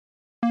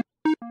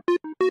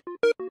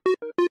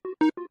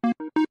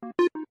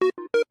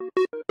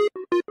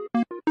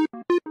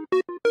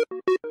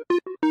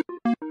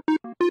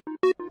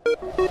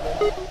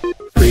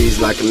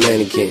like a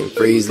mannequin,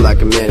 freeze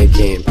like a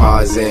mannequin,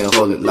 pause and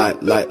hold it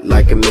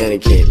like a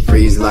mannequin,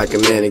 freeze like a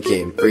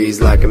mannequin,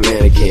 freeze like a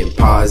mannequin,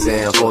 pause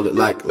and hold it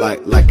like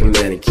a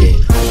mannequin,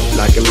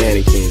 like a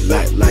mannequin,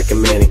 like a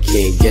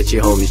mannequin, get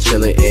your homies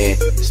chillin' and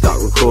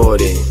start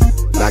recording.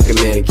 Like a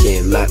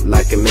mannequin,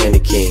 like a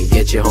mannequin,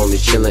 get your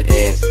homies chillin'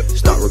 and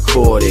start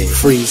recording.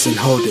 Freeze and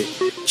hold it,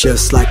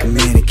 just like a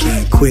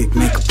mannequin. Quick,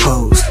 make a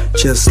pose,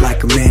 just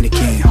like a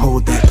mannequin.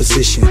 Hold that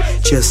position,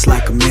 just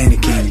like a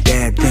mannequin.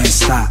 Dab, then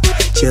stop,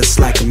 just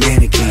like a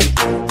mannequin.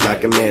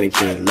 Like a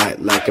mannequin,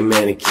 like a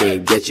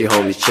mannequin, get your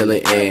homies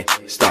chillin'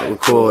 and start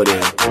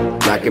recording.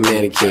 Like a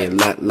mannequin,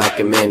 like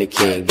a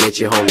mannequin, get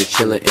your homies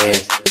chillin'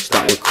 and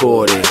start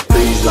recording.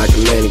 Freeze like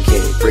a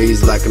mannequin,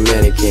 freeze like a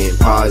mannequin,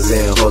 pause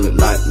and hold it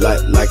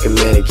like a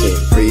mannequin,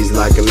 freeze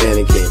like a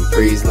mannequin,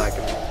 freeze like a